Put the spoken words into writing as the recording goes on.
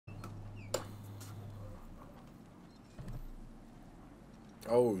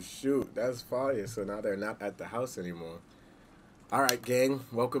Oh shoot, that's fire. So now they're not at the house anymore. All right, gang.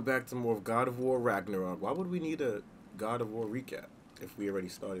 Welcome back to more of God of War Ragnarok. Why would we need a God of War recap if we already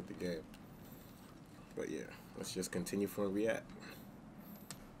started the game? But yeah, let's just continue from where we at.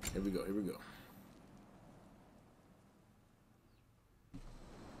 Here we go. Here we go.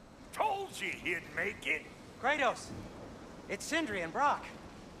 Told you he'd make it. Kratos, it's Sindri and Brock.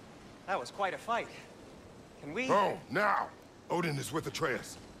 That was quite a fight. Can we... Oh, now! Odin is with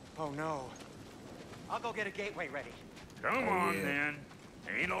Atreus. Oh, no. I'll go get a gateway ready. Come Oh, on, yeah. then.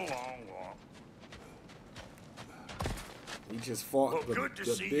 Ain't a long walk. We just fought Well, the good to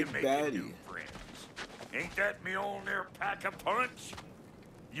see you big making baddie. new friends. Ain't that me old there pack a punch?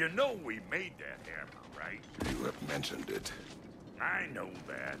 You know we made that hammer, right? You have mentioned it. I know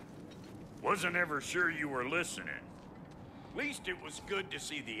that. Wasn't ever sure you were listening. Least it was good to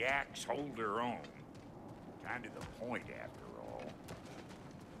see the axe hold her own. Kind of the point, after all.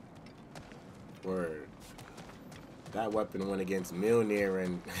 Word. That weapon went against Mjolnir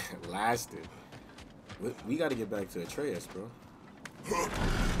and lasted. We got to get back to Atreus, bro. God.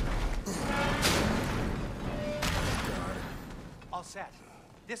 All set.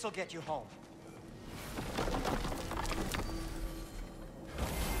 This'll get you home.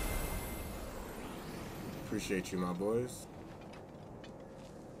 Appreciate you, my boys.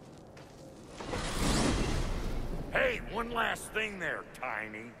 Hey, one last thing there,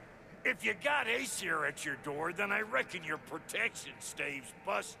 Tiny. If you got Aesir at your door, then I reckon your protection stave's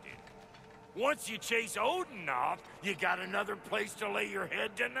busted. Once you chase Odin off, you got another place to lay your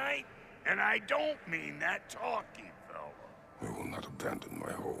head tonight? And I don't mean that talky fella. I will not abandon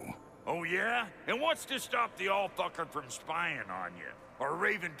my home. Oh yeah? And what's to stop the all-fucker from spying on you? Or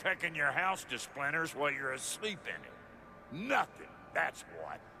Raven pecking your house to splinters while you're asleep in it? Nothing, that's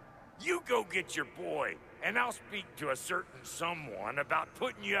what. You go get your boy, and I'll speak to a certain someone about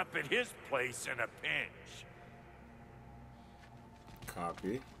putting you up at his place in a pinch.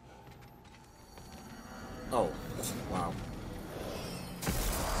 Copy. Oh, wow.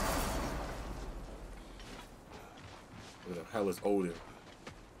 Where the hell is Odin?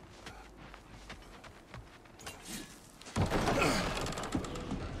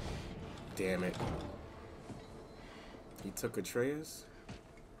 Damn it. He took Atreus?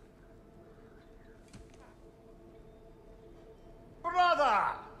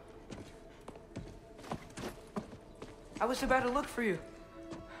 Brother! I was about to look for you.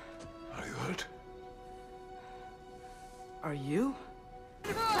 Are you hurt? Are you?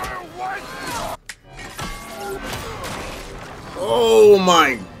 Oh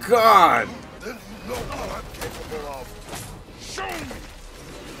my god! Then you know what I'm capable of. Show me!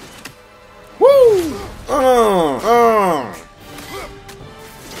 Woo!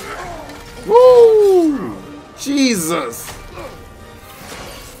 Woo! Jesus!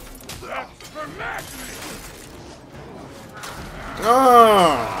 That's for Magnus!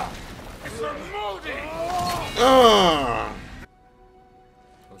 It's for MOODIIE!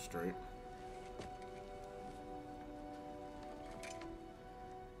 Go straight.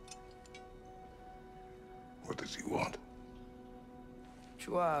 What does he want?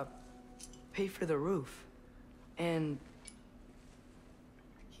 To, pay for the roof. And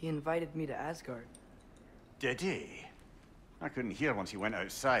he invited me to Asgard. Did he? I couldn't hear once he went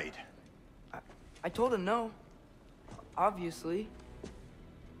outside. I told him no. Obviously.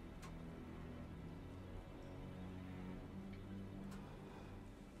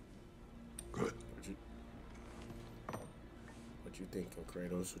 Good. What you thinking,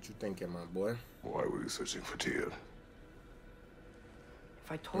 Kratos? What you thinking, my boy? Why were you searching for Tyr?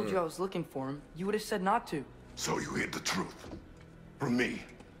 If I told you I was looking for him, you would have said not to. So you hid the truth. From me.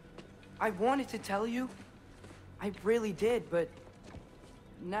 I wanted to tell you. I really did, but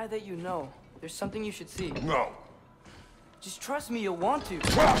now that you know, there's something you should see. No. Just trust me, you'll want to.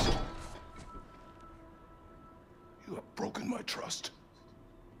 Trust! You have broken my trust.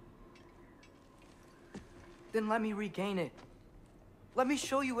 Then let me regain it. Let me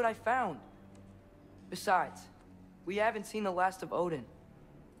show you what I found. Besides, we haven't seen the last of Odin.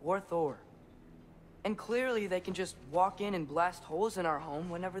 Or Thor. And clearly they can just walk in and blast holes in our home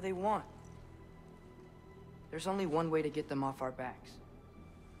whenever they want. There's only one way to get them off our backs.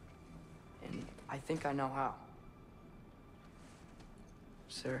 And I think I know how.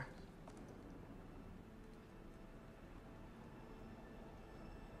 Sir.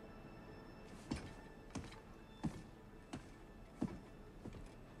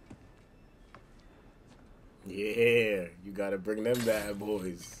 Yeah, you gotta bring them bad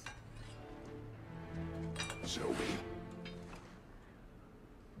boys. Show me.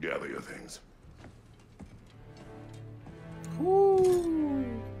 Gather your things. Woo!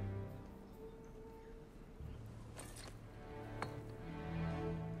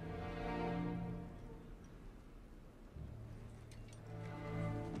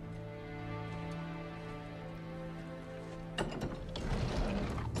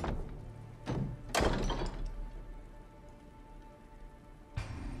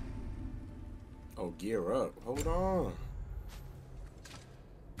 Oh, gear up. Hold on.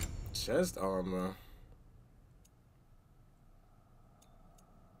 Chest armor.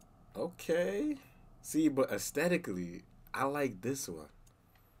 Okay. See, but aesthetically, I like this one.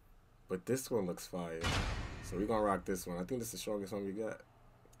 But this one looks fire. So we're gonna rock this one. I think this is the strongest one we got.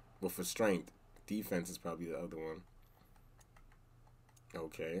 Well, for strength. Defense is probably the other one.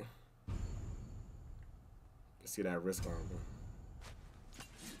 Okay. Let's see that wrist armor.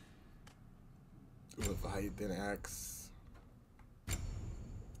 Leviathan axe.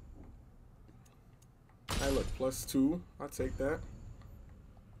 Hey, look, +2. I'll take that.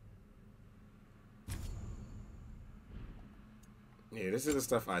 Yeah, this is the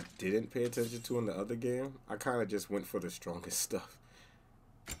stuff I didn't pay attention to in the other game. I kind of just went for the strongest stuff.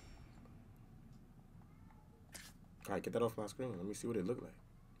 Alright, get that off my screen. Let me see what it looked like.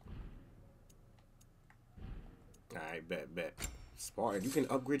 Alright, bet. Spartan. You can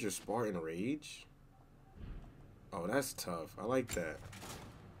upgrade your Spartan Rage? Oh, that's tough. I like that.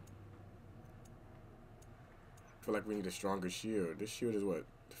 I feel like we need a stronger shield. This shield is what?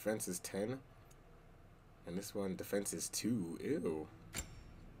 Defense is 10? And this one, defense is 2. Ew.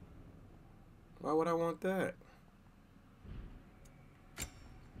 Why would I want that?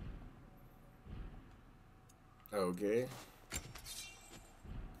 Okay.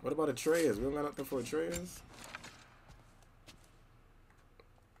 What about Atreus? We don't got nothing for Atreus?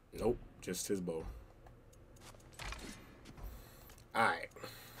 Nope, just his bow. Alright.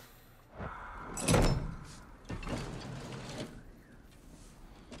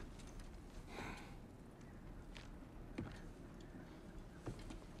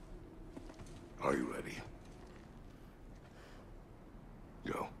 Are you ready?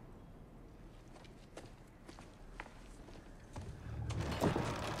 Go.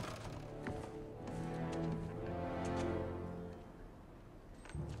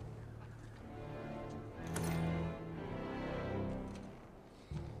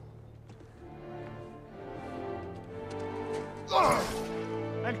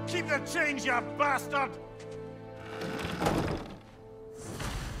 And keep the change, you bastard!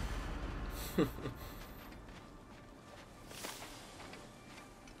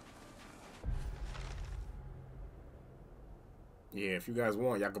 Yeah, if you guys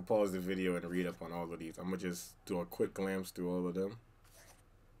want, y'all can pause the video and read up on all of these. I'm gonna just do a quick glance through all of them.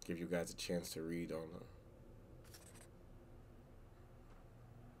 Give you guys a chance to read on them.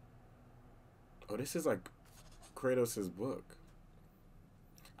 Oh, this is like Kratos' book.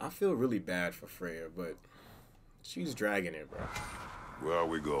 I feel really bad for Freya, but she's dragging it, bro. Where are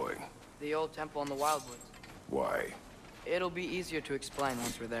we going? The old temple in the Wildwoods. Why? It'll be easier to explain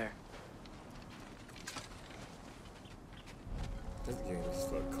once we're there. This game is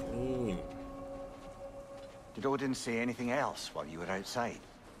so clean. Did Odin say anything else while you were outside?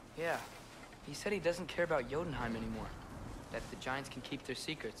 Yeah. He said he doesn't care about Jotunheim anymore. That the giants can keep their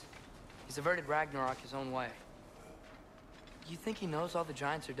secrets. He's averted Ragnarok his own way. You think he knows all the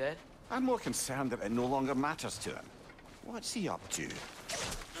giants are dead? I'm more concerned that it no longer matters to him. What's he up to?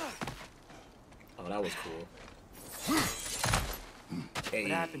 Oh, that was cool. Hey.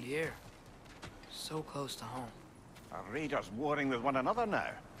 What happened here? So close to home. Are raiders warring with one another now?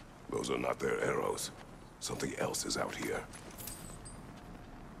 Those are not their arrows. Something else is out here.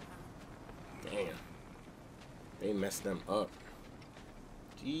 Damn. They messed them up.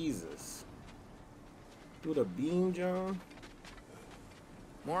 Jesus. Through the beam, John?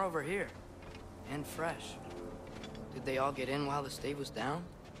 More over here. And fresh. Did they all get in while the stave was down?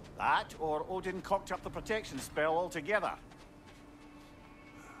 That, or Odin cocked up the protection spell altogether.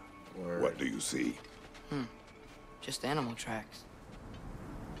 Word. What do you see? Just animal tracks.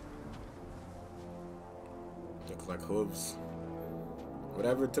 Look like hooves.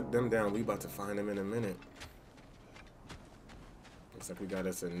 Whatever took them down, we about to find them in a minute. Looks like we got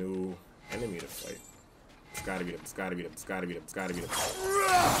us a new enemy to fight. It's gotta be them, it's gotta be them, it's gotta be them, it's gotta be them.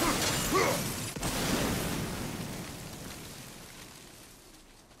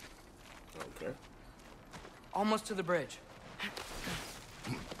 Okay. Almost to the bridge.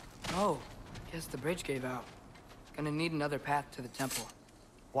 Oh, guess the bridge gave out. Gonna need another path to the temple.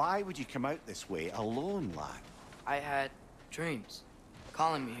 Why would you come out this way alone, lad? I had dreams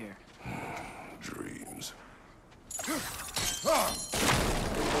calling me here. Dreams. Hear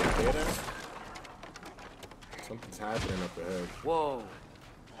that? Something's happening up ahead. Whoa,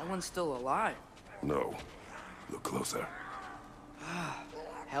 that one's still alive. No. Look closer.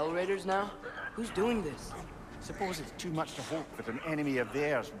 Hell Raiders now? Who's doing this? Suppose it's too much to hope that an enemy of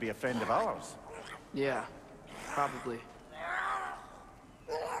theirs would be a friend of ours. Yeah, probably.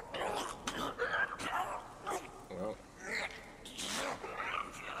 Well,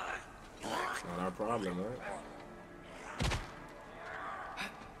 it's not our our problem, right?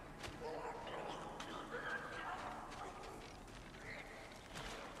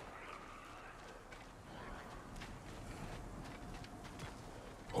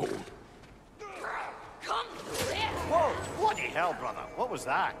 Whoa! Bloody hell, brother. What was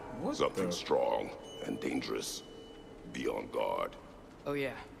that? What Something the? strong and dangerous. Be on guard. Oh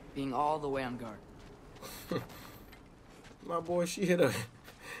yeah, being all the way on guard. My boy, she hit a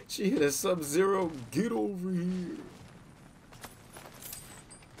Sub-Zero. Get over here.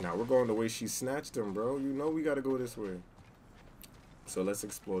 Now we're going the way she snatched him, bro. You know we gotta go this way. So let's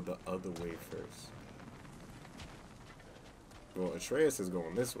explore the other way first. Well, Atreus is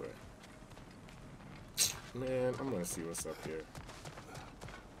going this way. Man, I'm gonna see what's up here.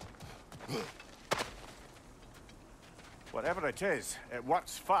 Whatever it is, it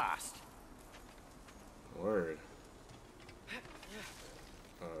works fast. Word.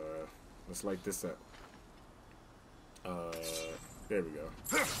 Let's light this up. There we go.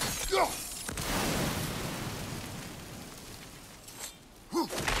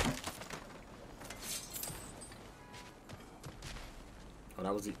 Oh,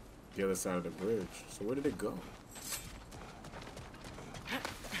 that was the other side of the bridge. So where did it go?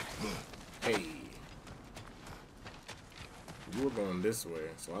 Hey. You were going this way,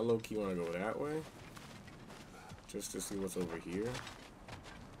 so I low-key want to go that way. Just to see what's over here.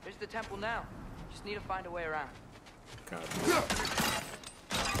 There's the temple now. Just need to find a way around. Copy.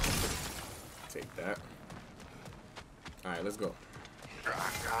 Take that. Alright, let's go.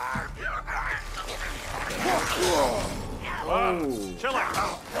 Oh, Chill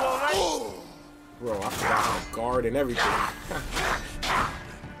out. You all right? bro, I forgot how to guard and everything.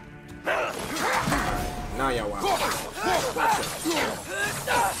 Now y'all wow.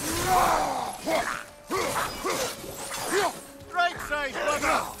 Right side,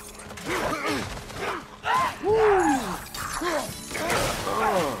 brother.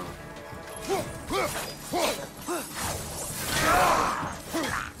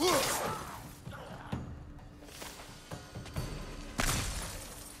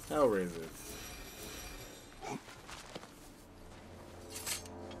 Hellraisers.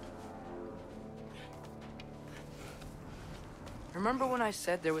 Remember when I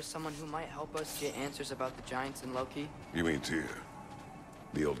said there was someone who might help us get answers about the giants in Loki? You mean Tyr,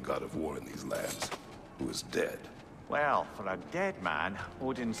 the old god of war in these lands, who is dead. Well, for a dead man,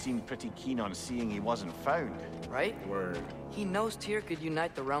 Odin seemed pretty keen on seeing he wasn't found. Right? Word. He knows Tyr could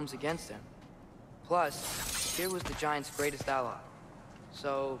unite the realms against him. Plus, Tyr was the giant's greatest ally.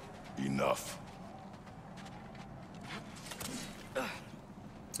 So, Enough.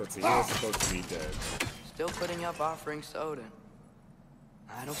 So Tyr's supposed to be dead. still putting up offerings to Odin.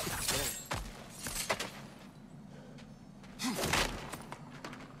 I don't think he cares.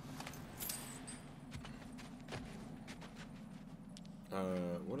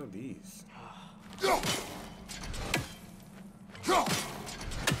 What are these?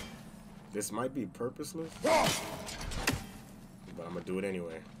 This might be purposeless, but I'm gonna do it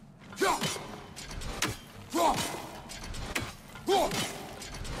anyway. I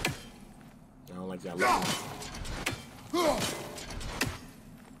don't like y'all looking.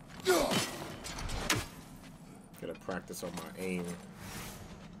 Gotta practice on my aim.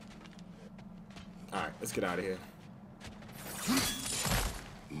 Alright, let's get out of here.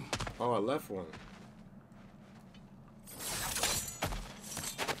 Oh, I left one.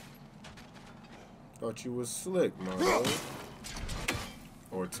 Thought you was slick, man.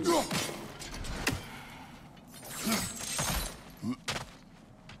 Or two.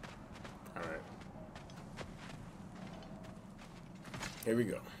 Alright. Here we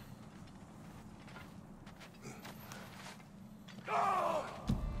go.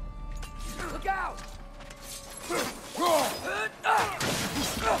 Look out!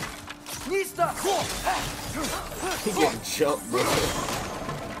 Nista! He getting jumped, bro.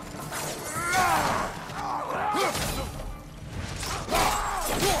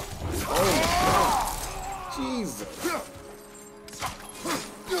 Oh, Jesus.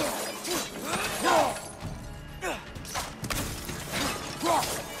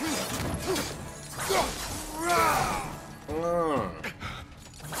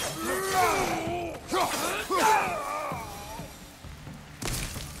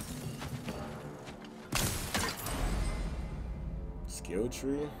 Skill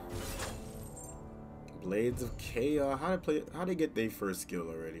tree. Blades of Chaos. How they get their first skill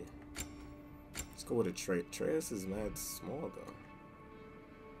already? Let's go with a trait. Atreus is mad small though.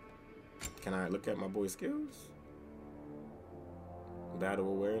 Can I look at my boy's skills? Battle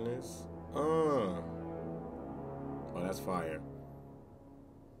awareness. Oh, that's fire.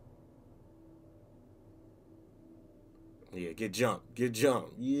 Yeah, get jumped. Get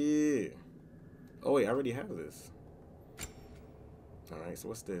jumped. Yeah. Oh, wait, I already have this. Alright, so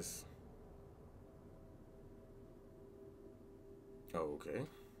what's this? Oh, okay.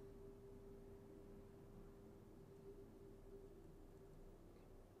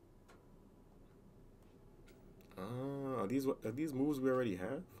 Are these moves we already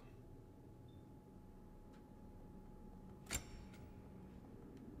have?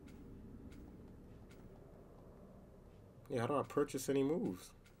 Yeah, how do I purchase any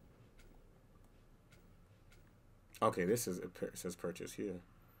moves? Okay, this is, it says purchase here.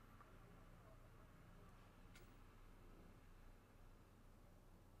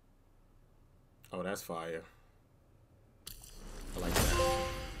 Oh, that's fire. I like that.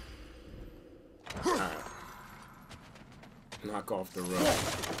 Alright. Knock off the rug.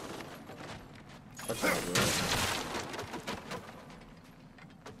 That's not good.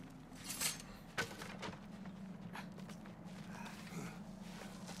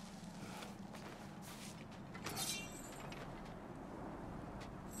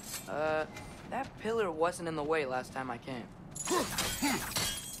 That pillar wasn't in the way last time I came.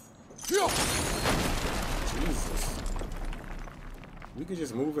 Jesus. We could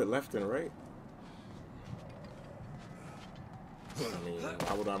just move it left and right. I mean,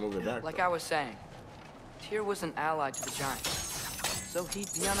 how would I move it back? Like though? I was saying, Tyr was an ally to the Giants, so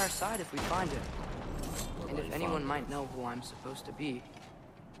he'd be on our side if we find him. And if anyone might know who I'm supposed to be,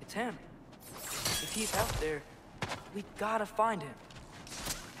 it's him. If he's out there, we gotta find him.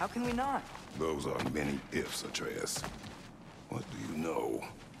 How can we not? Those are many ifs, Atreus. What do you know?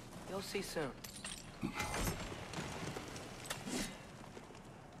 You'll see soon.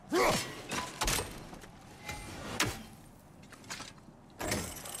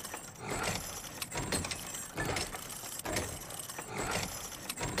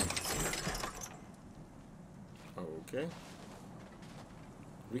 Okay.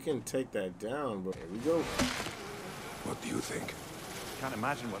 We can take that down, but here we go. What do you think? Can't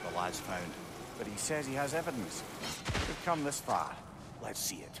imagine what the lad's found, but he says he has evidence. We've come this far. Let's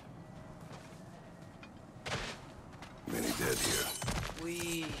see it. Many dead here.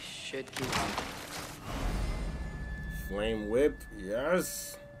 We should keep him. Flame whip,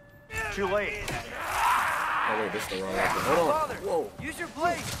 yes. Too late. Oh wait, this is the wrong weapon. Hold on. Father, Whoa. use your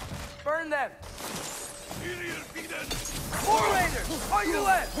blade. Burn them. More raiders! On your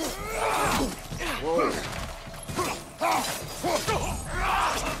left! Whoa.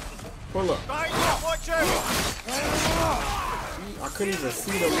 Pull up. Watch out! I couldn't even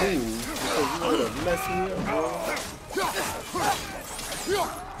see the move because you would have messed me up, bro.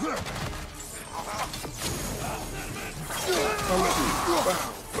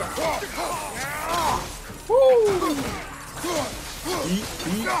 Woo!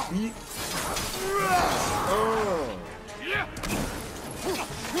 Beat. Oh.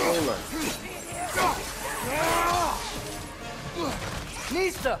 Hold on.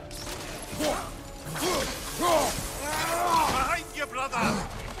 Nista! Behind you, brother!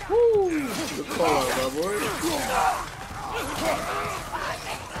 Woo! Good call out, my boy.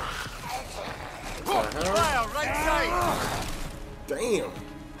 Fire, right side! Damn.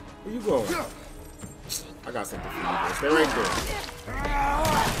 Where you going? I got something for you, bro. Stay right there.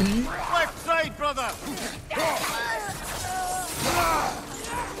 Left side, brother!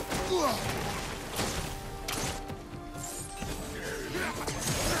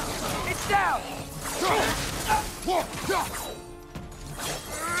 It's down!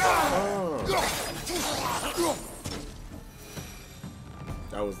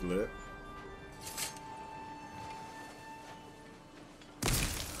 That was lit.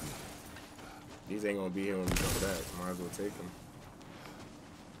 These ain't gonna be here when we come back. Might as well take them.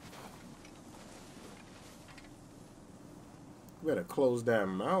 You better close that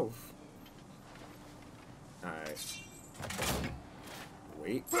mouth. Alright.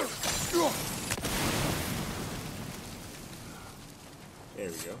 Wait. There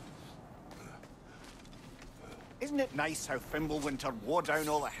we go. Isn't it nice how Fimbulwinter wore down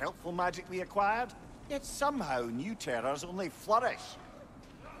all the helpful magic we acquired? Yet somehow new terrors only flourish.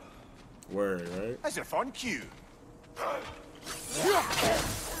 Word, right? As if on cue.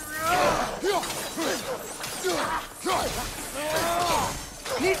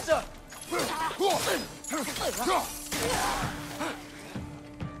 Nista!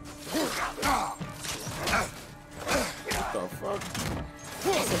 What the fuck?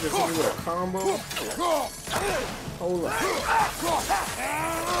 Something to me with a combo? Hold up.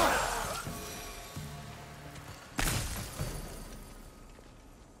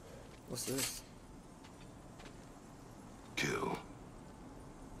 What's this? Kill.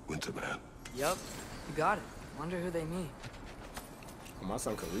 Winterman. Yup, you got it. Wonder who they mean. Oh, my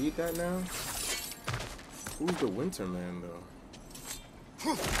son can read that now? Who's the Winter Man, though?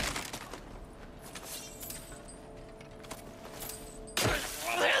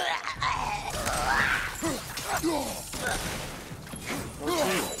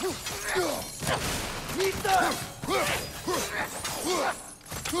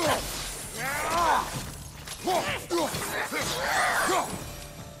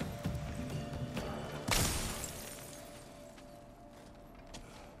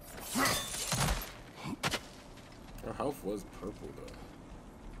 Her health was purple, though.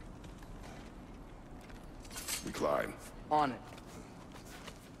 We climb. On it.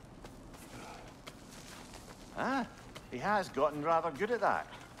 Ah, he has gotten rather good at that.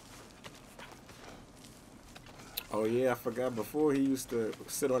 Oh yeah, I forgot. Before he used to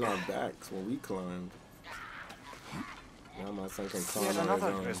sit on our backs when we climbed. Now my son can climb Here's on his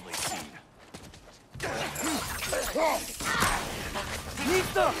another own. grizzly scene.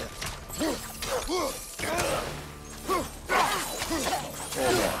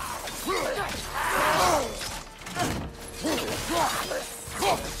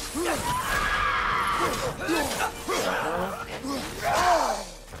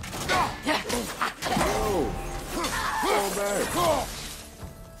 Oh, fall back.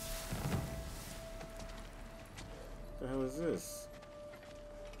 What the hell is this?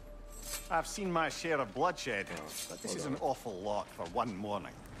 I've seen my share of bloodshed, but this is an awful lot for one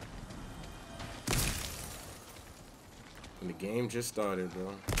morning. And the game just started, bro.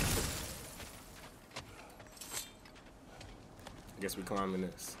 I guess we climbing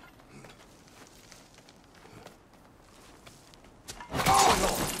this.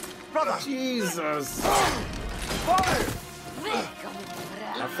 Brother! Jesus! I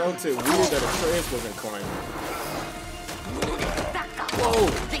felt it weird that Atreus wasn't climbing. Whoa!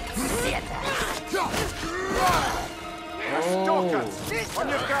 Stalker! On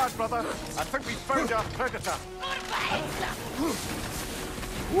your guard, brother! I think we found our predator.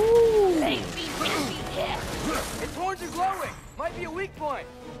 Its horns are glowing. Might be a weak point.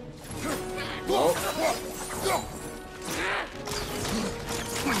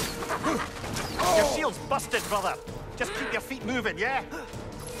 Your shield's busted, brother. Just keep your feet moving, yeah?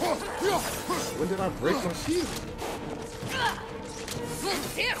 When did I break my shield?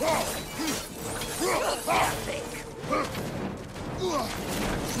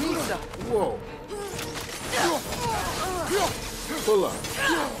 Whoa. Pull up.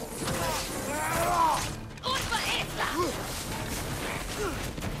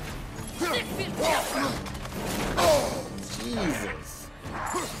 Jesus.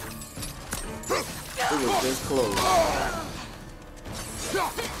 It was this close.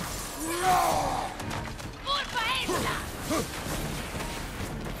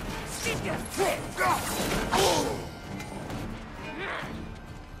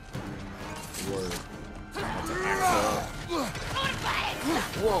 Word. That's an axe.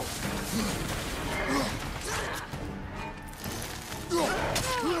 Whoa.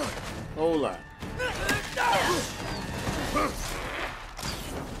 Hold on.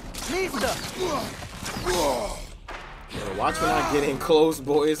 Yeah, watch when I get in close,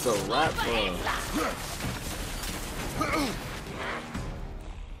 boy. It's a wrap for him.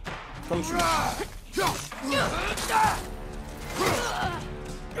 Come true.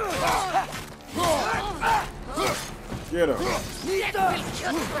 Get him.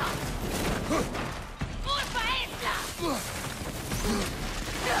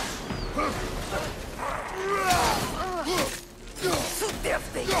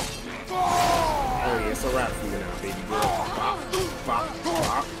 Oh yeah, it's a wrap for you now, baby girl. Bop, bop,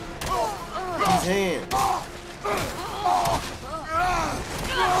 bop. His hand.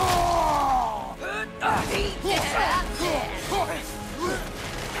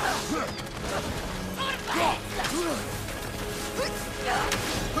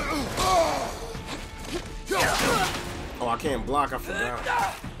 Oh, I can't block, I forgot.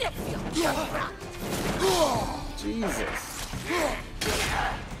 Jesus.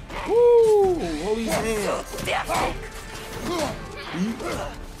 Woo! Hold these hands.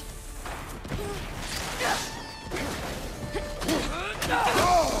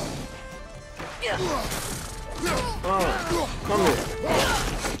 Come here.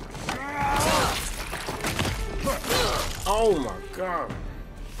 Oh my God.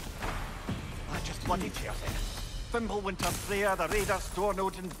 I just bloody tears it. Fimbulwinter's there, the raiders storm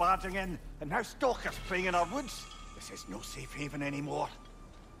Odins barging in, and now stalkers preying in our woods. This is no safe haven anymore.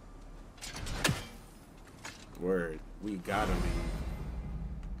 Word. We gotta leave.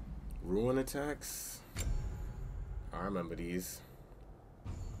 Ruin attacks? I remember these.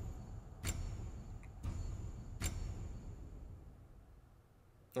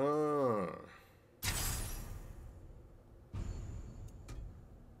 Oh.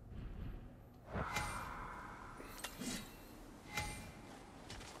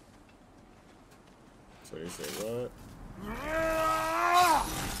 So they say what?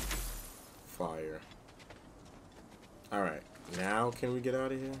 Fire. Alright, now can we get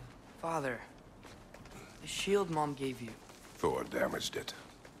out of here? Father, the shield Mom gave you. Thor damaged it.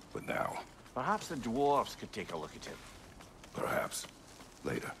 But now, Perhaps the dwarves could take a look at it. perhaps,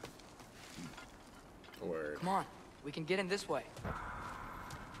 later. Word. Come on, we can get in this way.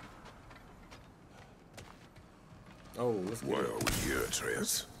 Oh, let's Why get are we here,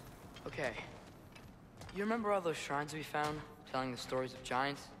 Atreus? Okay. You remember all those shrines we found, telling the stories of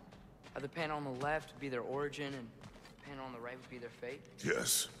giants? How the panel on the left would be their origin, and the panel on the right would be their fate?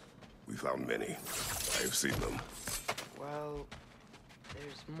 Yes, we found many. I've seen them. Well,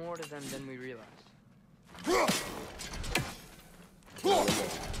 there's more to them than we realized.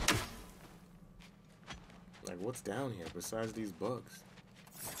 Like, what's down here besides these bugs?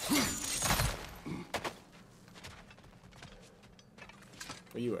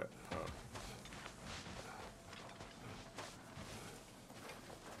 Where you at? Oh.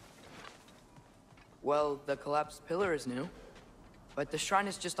 Well, the collapsed pillar is new, but the shrine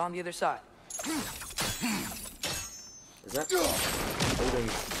is just on the other side. Is that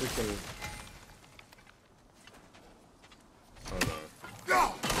Odin's freaking... Oh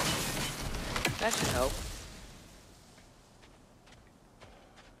no. That should help.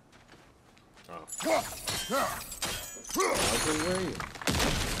 Oh. I've been waiting.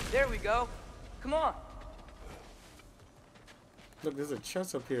 There we go. Come on. Look, there's a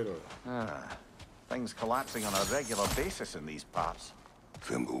chest up here though. Ah, things collapsing on a regular basis in these parts.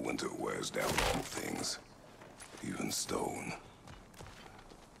 Fimbulwinter wears down all things, even stone.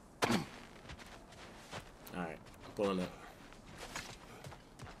 Alright, I'm pulling up.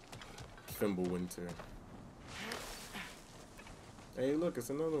 Fimbulwinter. Hey, look,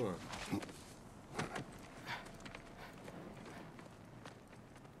 it's another one.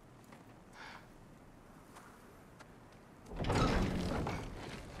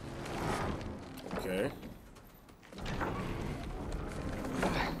 Okay.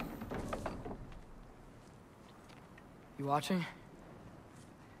 You watching?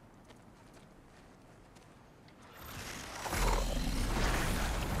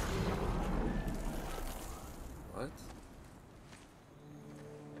 What?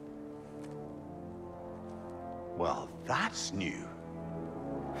 Well, that's new.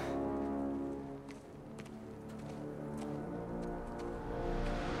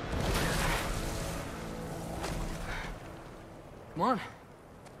 Come on.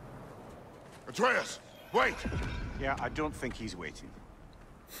 Atreus, wait! Yeah, I don't think he's waiting.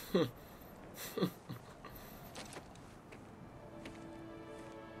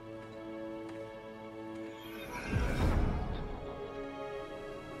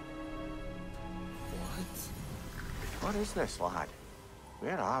 What is this, lad?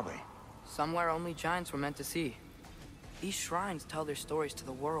 Where are we? Somewhere only giants were meant to see. These shrines tell their stories to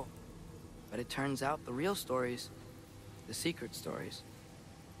the world. But it turns out the real stories, the secret stories,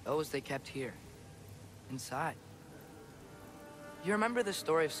 those they kept here, inside. You remember the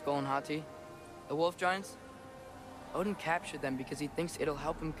story of Skull and Hati, the wolf giants? Odin captured them because he thinks it'll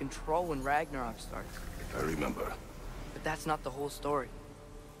help him control when Ragnarok starts. I remember. But that's not the whole story.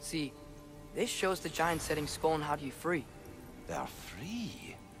 See, this shows the giants setting Skull and Hati free. They're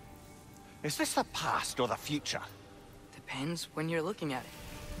free. Is this the past or the future? Depends when you're looking at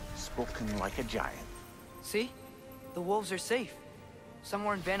it. Spoken like a giant. See? The wolves are safe.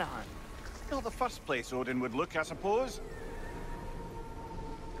 Somewhere in Vanaheim. Not the first place Odin would look, I suppose.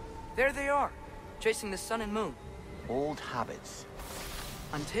 There they are, chasing the sun and moon. Old habits.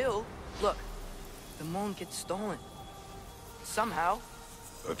 Until, look, the moon gets stolen. Somehow.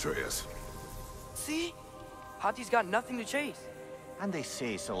 Atreus, See? Hati's got nothing to chase. And they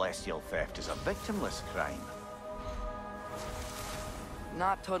say celestial theft is a victimless crime.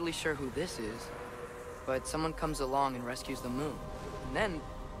 Not totally sure who this is, but someone comes along and rescues the moon. And then,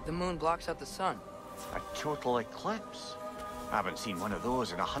 the moon blocks out the sun. A total eclipse. Haven't seen one of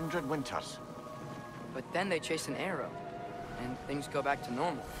those in 100 winters. But then they chase an arrow, and things go back to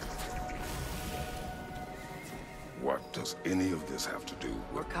normal. what does any of this have to do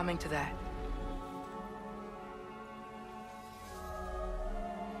We're with... coming to that.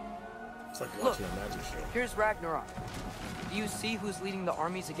 It's like Look, watching a magic show. here's Ragnarok. Do you see who's leading the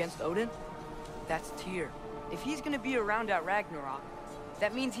armies against Odin? That's Tyr. If he's gonna be around at Ragnarok,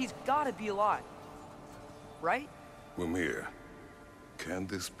 that means he's gotta be alive. Right? Mimir, can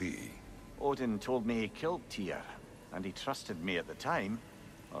this be? Odin told me he killed Tyr, and he trusted me at the time.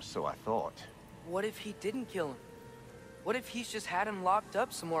 Or so I thought. What if he didn't kill him? What if he's just had him locked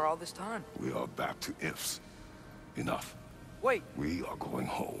up somewhere all this time? We are back to ifs. Enough. Wait, We are going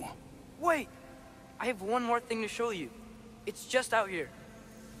home. wait! I have one more thing to show you. It's just out here.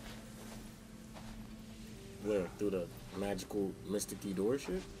 Where? Through the magical, mysticky door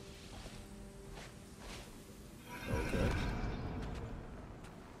shit? Okay.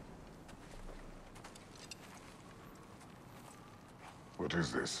 What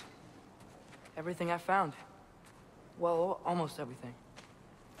is this? Everything I found. Well, almost everything.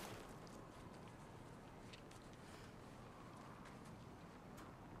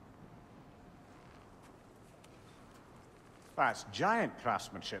 That's giant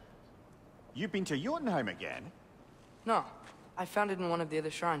craftsmanship. You've been to Jotunheim again? No, I found it in one of the other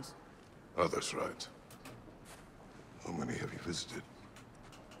shrines. Other shrines. How many have you visited?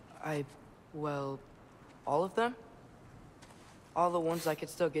 Well, all of them? All the ones I could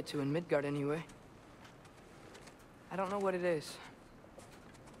still get to in Midgard anyway. I don't know what it is,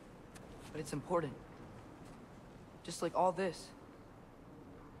 but it's important. Just like all this.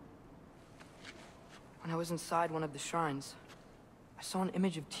 When I was inside one of the shrines, I saw an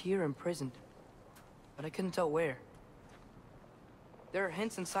image of Tyr imprisoned, but I couldn't tell where. There are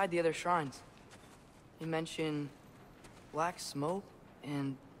hints inside the other shrines. They mention black smoke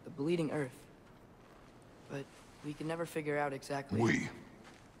and the bleeding earth, but we could never figure out exactly. We.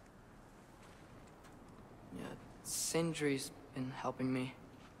 Yeah, Sindri's been helping me.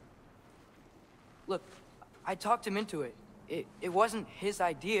 Look, I talked him into it. It wasn't his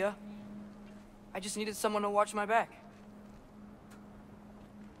idea. I just needed someone to watch my back.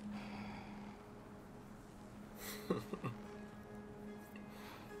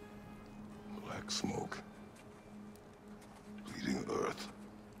 Black smoke. Bleeding earth.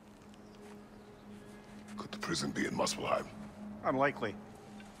 Could the prison be in Muspelheim? Unlikely.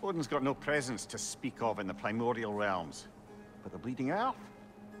 Odin's got no presence to speak of in the primordial realms. But the Bleeding Earth?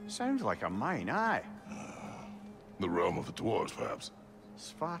 Sounds like a mine, aye. The realm of the dwarves, perhaps.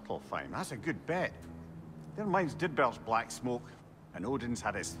 Svartalfheim, that's a good bet. Their mines did belch black smoke, and Odin's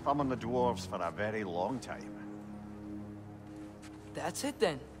had his thumb on the dwarves for a very long time. That's it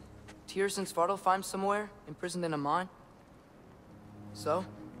then. Tyr's in Svartalfheim somewhere, imprisoned in a mine. So,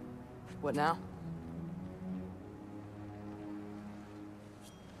 what now?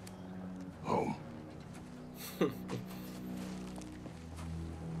 Home.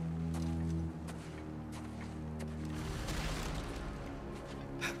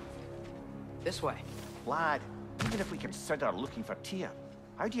 This way. Lad, even if we consider looking for Tyr,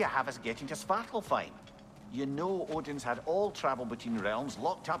 how do you have us getting to Svartalfheim? You know Odin's had all travel between realms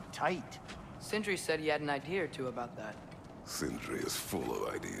locked up tight. Sindri said he had an idea or two about that. Sindri is full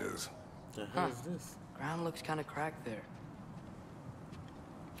of ideas. The hell is this? Ground looks kind of cracked there.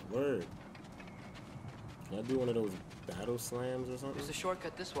 Word. Can I do one of those battle slams or something? There's a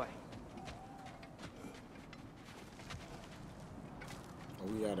shortcut this way. Oh,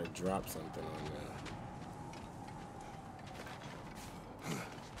 we gotta drop something on there.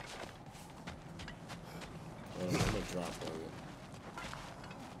 I'm gonna drop on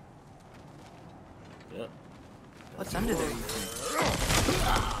it. Yep. What's under there?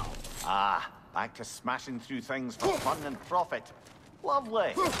 Ah, back to smashing through things for fun and profit.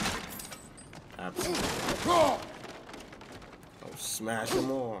 Lovely. Absolutely. Oh, smash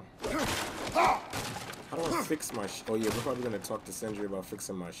them all. How do I fix my oh yeah, we're probably gonna talk to Sindri about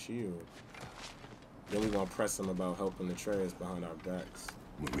fixing my shield. Then we're gonna press him about helping the trays behind our backs.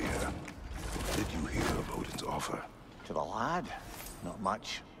 Maria, did you hear of Odin's offer? To the lad? Not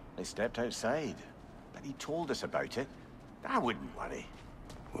much. They stepped outside. But he told us about it. I wouldn't worry.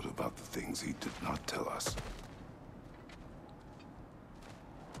 What about the things he did not tell us?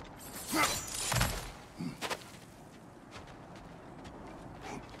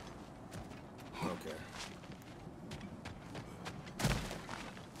 Okay.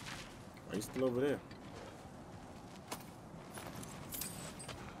 Are you still over there?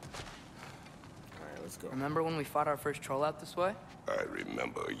 Alright, let's go. Remember when we fought our first troll out this way? I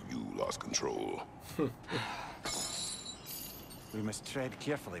remember you lost control. We must tread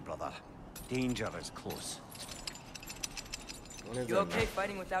carefully, brother. Danger is close. When is You that, okay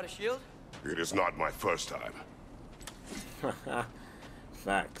fighting without a shield? It is not my first time. man?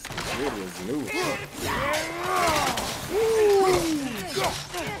 Facts. The shield is new.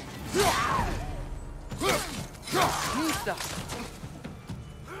 New stuff.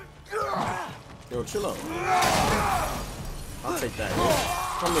 Yo, chill out. I'll take that.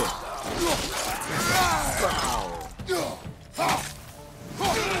 Come here. Wow.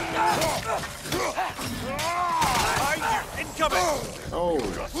 Behind you! Into coming! Oh,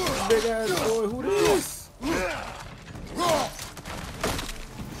 big ass boy, who this? Come on.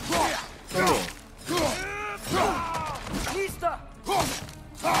 Nista!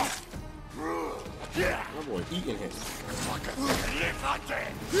 My boy eating him.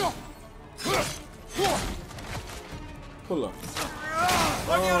 Pull up.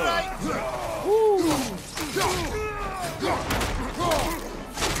 On your right!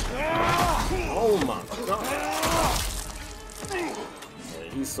 Oh my god.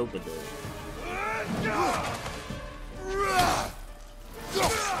 Yeah, he's super dead.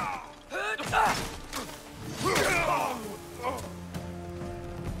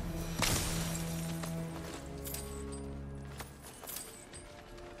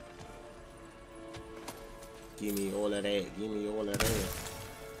 Give me all of that. Give me all of that.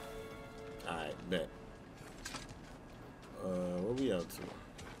 Alright, bet. What we up to?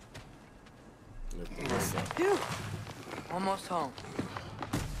 Phew. Almost home.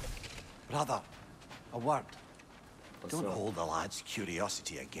 Brother, a word. What's Don't up? hold the lad's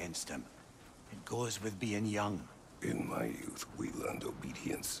curiosity against him. It goes with being young. In my youth, we learned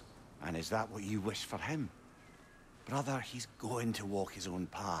obedience. And is that what you wish for him? Brother, he's going to walk his own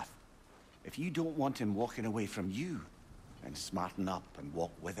path. If you don't want him walking away from you, then smarten up and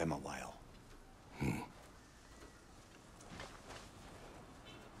walk with him a while.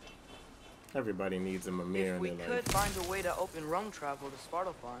 Everybody needs a Mimir If in we their could life. find a way to open Rome travel to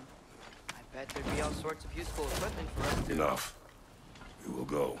Svartalfheim, I bet there'd be all sorts of useful equipment for us to... Enough. We will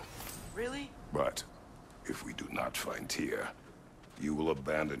go. Really? But if we do not find Tyr, you will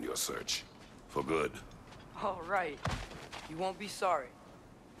abandon your search. For good. All right. You won't be sorry.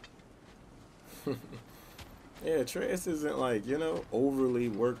 Yeah, Trace isn't like, you know, overly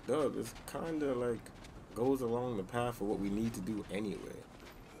worked up. It's kind of like goes along the path of what we need to do anyway.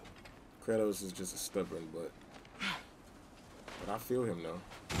 Kratos is just a stubborn, but I feel him though.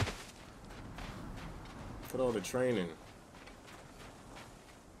 Put all the training.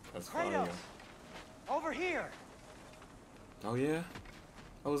 That's fine. Kratos! Over here! Oh yeah,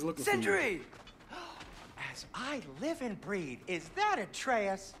 I was looking for you. Sindri! As I live and breathe, is that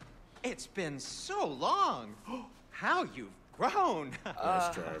Atreus? It's been so long. How you've grown.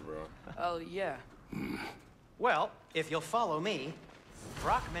 Nice try, bro. Oh, yeah. Well, if you'll follow me,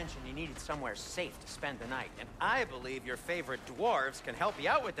 Brock mentioned you needed somewhere safe to spend the night, and I believe your favorite dwarves can help you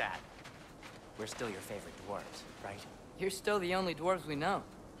out with that. We're still your favorite dwarves, right? You're still the only dwarves we know.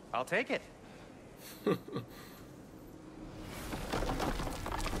 I'll take it.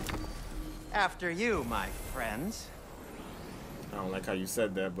 After you, my friends. I don't like how you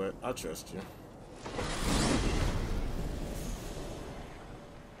said that, but I trust you.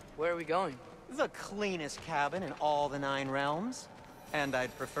 Where are we going? The cleanest cabin in all the 9 realms. And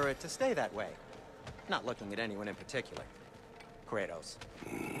I'd prefer it to stay that way. Not looking at anyone in particular. Kratos.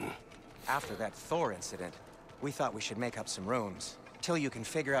 After that Thor incident, we thought we should make up some rooms, till you can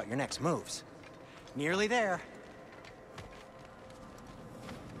figure out your next moves. Nearly there.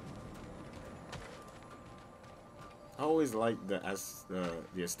 I always liked the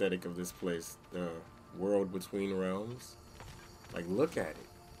aesthetic of this place, the world between realms. Like, look at it.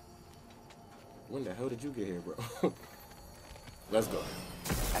 When the hell did you get here, bro? Let's go.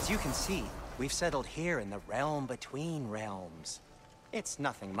 As you can see, we've settled here in the realm between realms. It's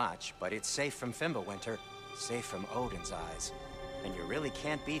nothing much, but it's safe from Fimbulwinter, safe from Odin's eyes. And you really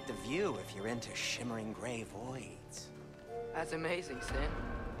can't beat the view if you're into shimmering gray voids. That's amazing, Sin.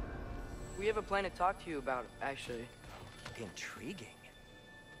 We have a plan to talk to you about, actually. Intriguing.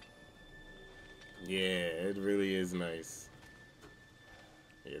 Yeah, it really is nice.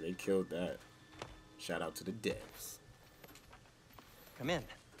 Yeah, they killed that. Shout out to the devs. Come in.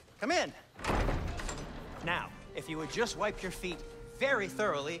 Come in! Now, if you would just wipe your feet very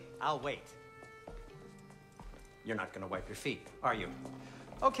thoroughly, I'll wait. You're not gonna wipe your feet, are you?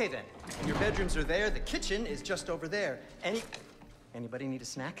 Okay then. Your bedrooms are there, the kitchen is just over there. Anybody need a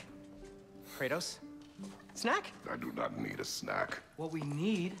snack? Kratos? Snack? I do not need a snack. What we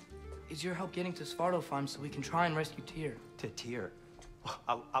need is your help getting to Svartalfheim so we can try and rescue Tyr. To Tyr.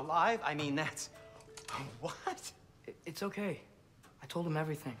 Alive? I mean, that's... What? It's okay. I told him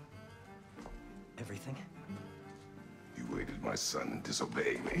everything. Everything? You aided my son and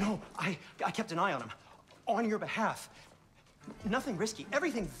disobeyed me. No, I kept an eye on him. On your behalf. Nothing risky.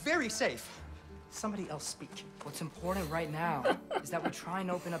 Everything very safe. Somebody else speak. What's important right now is that we try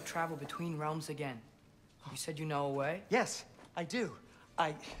and open up travel between realms again. You said you know a way? Yes, I do.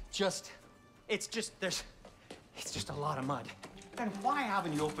 It's just a lot of mud. And why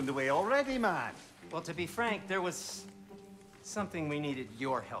haven't you opened the way already, man? Well, to be frank, there was something we needed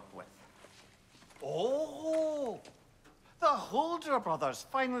your help with. Oh! The Holder brothers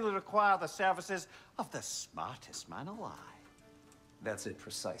finally require the services of the smartest man alive. That's it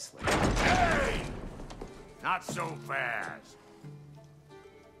precisely. Hey! Not so fast.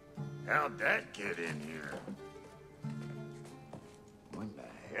 How'd that get in here? What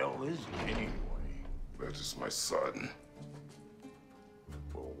the hell is it anyway? That is my son.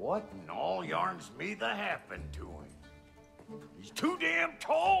 Well, what in all yarns me that happened to him? He's too damn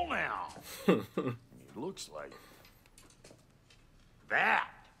tall now. It looks like that.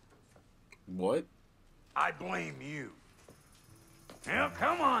 What? I blame you. Well,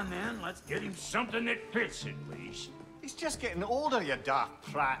 come on then. Let's get him something that fits at least. He's just getting older, you dark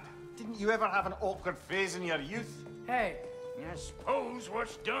prat. Didn't you ever have an awkward phase in your youth? Hey, I suppose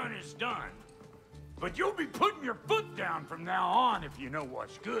what's done is done. But you'll be putting your foot down from now on if you know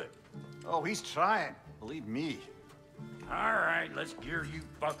what's good. Oh, he's trying. Believe me. All right, let's gear you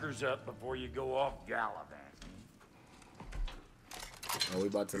fuckers up before you go off gallivanting. Are we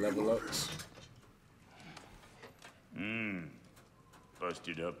about to level up?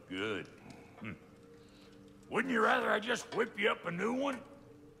 Busted up good. Wouldn't you rather I just whip you up a new one?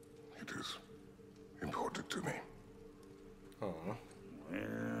 It is important to me. Aw.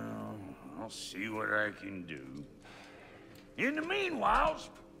 Well, I'll see what I can do. In the meanwhile,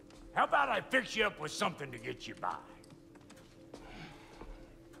 how about I fix you up with something to get you by?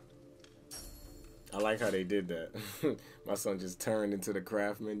 I like how they did that. My son just turned into the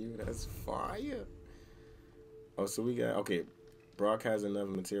craft menu. That's fire. Oh, so we got, okay. Brock has enough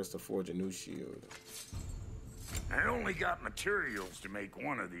materials to forge a new shield. I only got materials to make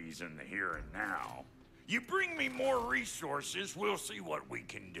one of these in the here and now. You bring me more resources, we'll see what we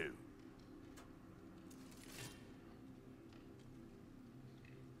can do.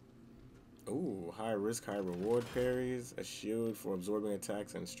 Ooh, high risk, high reward parries, a shield for absorbing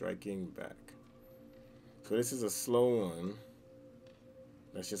attacks and striking back. So this is a slow one.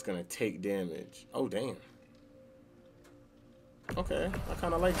 That's just gonna take damage. Oh, damn. Okay, I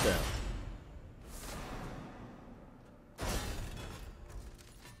kind of like that.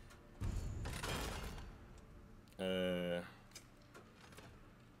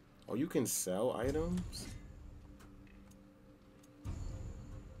 Oh, you can sell items?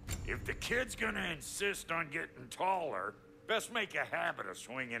 If the kid's gonna insist on getting taller, best make a habit of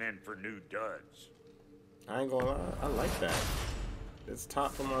swinging in for new duds. I ain't gonna lie, I like that. This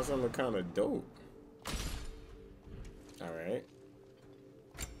top from my son look kind of dope. Alright.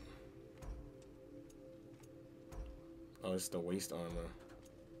 Oh, it's the waist armor.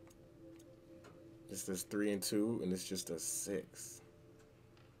 This is 3 and 2, and it's just a 6.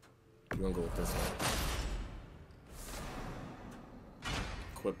 We're gonna go with this one.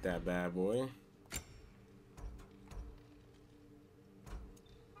 Equip that bad boy.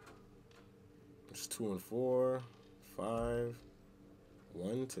 It's 2 and 4, 5,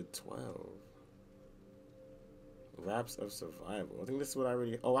 1 to 12. Wraps of survival. I think this is what I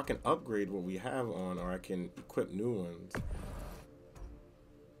already. Oh, I can upgrade what we have on, or I can equip new ones.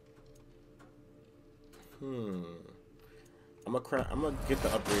 I'm gonna get the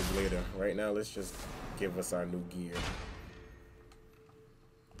upgrades later. Right now, let's just give us our new gear.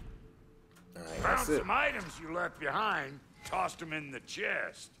 All right, Found that's it. some items you left behind, tossed them in the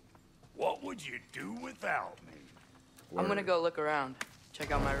chest. What would you do without me? I'm gonna go look around.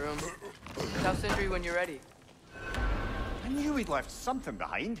 Check out my room. Tell Sindri when you're ready. I knew we'd left something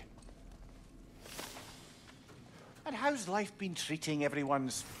behind. And how's life been treating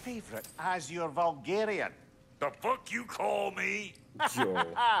everyone's favorite Azure Vulgarian? The fuck you call me? Yo.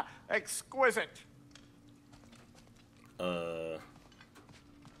 Exquisite. Where's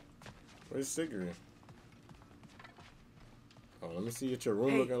Sigrid? Oh, let me see what your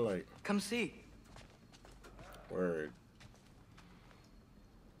room Hey, looking like. come see. Word.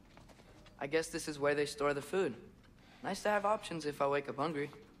 I guess this is where they store the food. Nice to have options if I wake up hungry.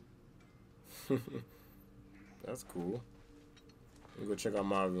 That's cool. Let me go check out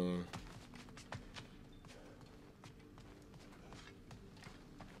my room.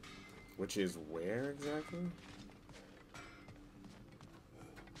 Which is where exactly?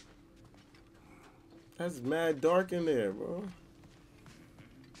 That's mad dark in there, bro.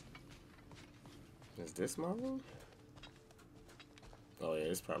 Is this my room? Oh yeah,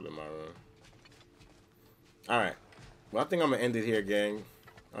 it's probably my room. Alright. Well, I think I'm gonna end it here, gang.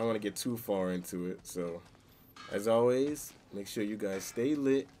 I don't want to get too far into it. So, as always, make sure you guys stay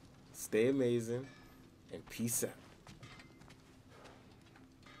lit, stay amazing, and peace out.